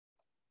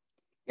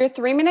Your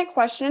 3-minute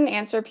question and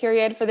answer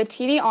period for the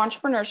TD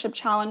Entrepreneurship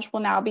Challenge will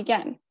now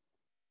begin.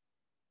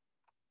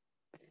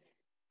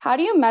 How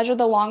do you measure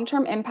the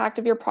long-term impact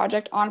of your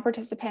project on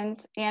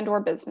participants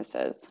and/or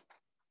businesses?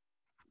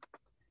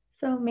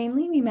 So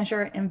mainly we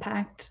measure our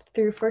impact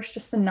through first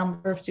just the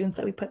number of students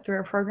that we put through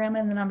our program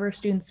and the number of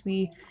students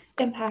we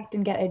impact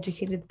and get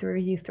educated through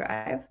Youth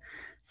Thrive.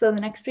 So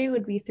the next way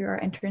would be through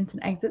our entrance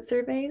and exit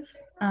surveys.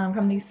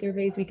 From these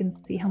surveys, we can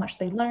see how much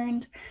they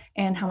learned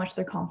and how much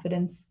their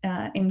confidence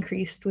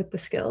increased with the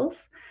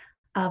skills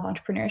of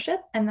entrepreneurship.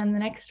 And then the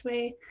next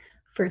way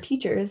for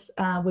teachers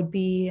would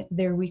be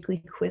their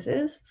weekly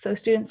quizzes. So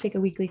students take a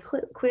weekly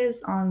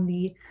quiz on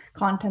the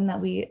content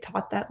that we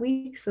taught that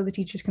week, so the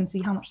teachers can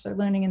see how much they're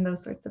learning and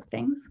those sorts of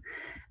things.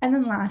 And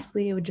then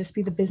lastly, it would just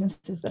be the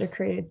businesses that are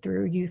created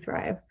through Youth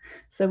Thrive.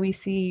 So we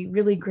see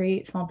really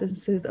great small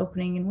businesses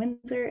opening in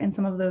Windsor, and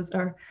some of those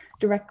are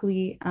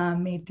directly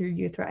made through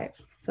Youth Thrive.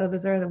 So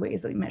those are the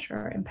ways that we measure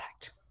our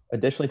impact.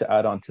 Additionally, to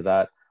add on to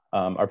that,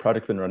 our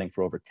project's been running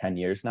for over 10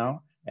 years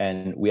now.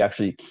 And we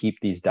actually keep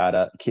this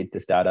data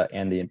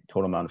and the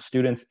total amount of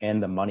students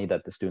and the money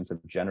that the students have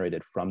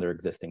generated from their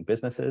existing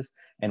businesses.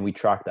 And we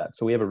track that.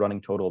 So we have a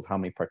running total of how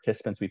many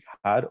participants we've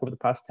had over the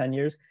past 10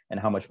 years and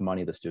how much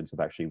money the students have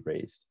actually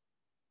raised.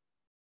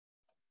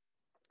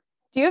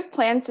 Do you have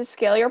plans to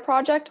scale your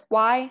project?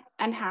 Why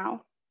and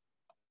how?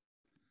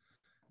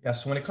 Yeah,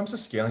 so when it comes to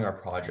scaling our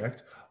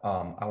project,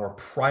 our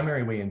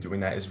primary way in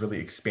doing that is really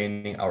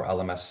expanding our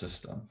LMS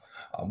system.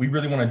 We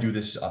really want to do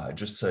this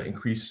just to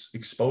increase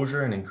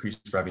exposure and increase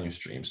revenue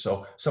streams.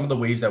 So some of the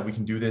ways that we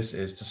can do this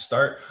is to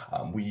start,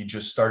 we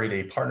just started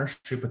a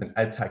partnership with an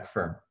ed tech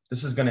firm.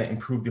 This is going to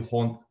improve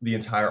the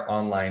entire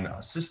online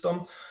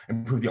system,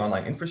 improve the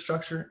online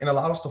infrastructure, and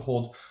allow us to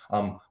hold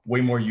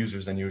way more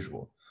users than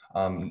usual.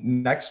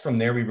 Next, from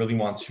there, we really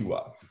want to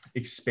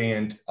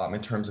expand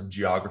in terms of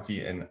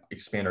geography and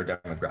expand our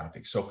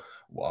demographics. So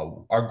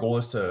our goal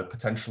is to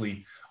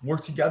potentially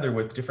work together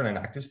with different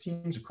Enactus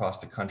teams across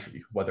the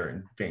country, whether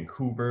in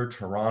Vancouver,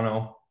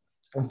 Toronto,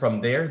 and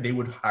from there, they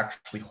would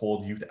actually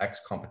hold Youth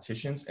X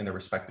competitions in their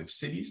respective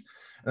cities.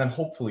 And then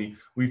hopefully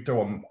we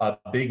throw a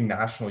big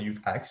national Youth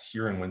X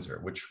here in Windsor,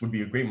 which would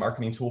be a great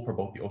marketing tool for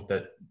both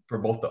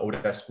the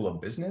ODES School of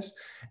Business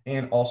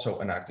and also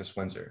Enactus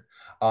Windsor.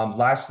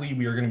 Lastly,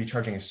 we are going to be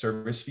charging a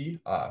service fee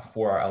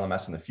for our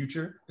LMS in the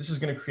future. This is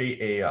going to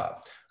create a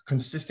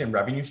consistent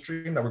revenue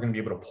stream that we're going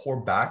to be able to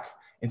pour back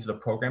into the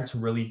program to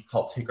really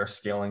help take our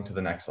scaling to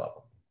the next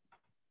level.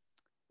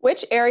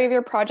 Which area of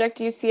your project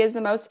do you see as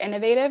the most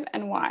innovative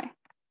and why?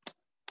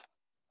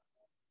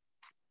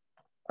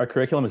 Our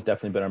curriculum has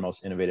definitely been our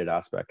most innovative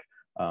aspect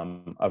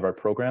of our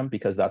program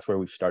because that's where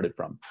we've started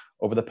from.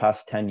 Over the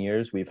past 10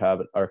 years, we've had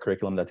our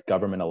curriculum that's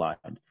government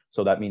aligned.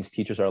 So that means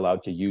teachers are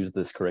allowed to use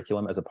this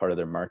curriculum as a part of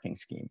their marketing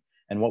scheme.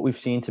 And what we've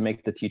seen to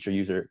make the teacher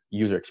user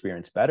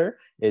experience better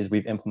is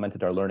we've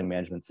implemented our learning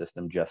management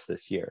system just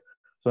this year.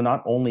 So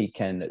not only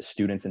can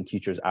students and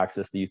teachers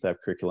access the Youth Thrive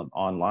curriculum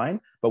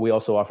online, but we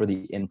also offer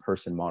the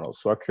in-person models.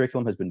 So our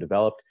curriculum has been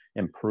developed,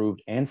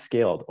 improved, and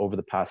scaled over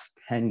the past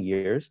 10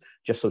 years,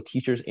 just so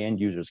teachers and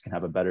users can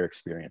have a better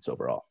experience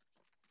overall.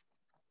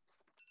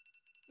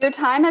 Your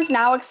time has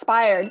now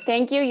expired.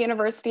 Thank you,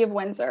 University of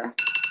Windsor.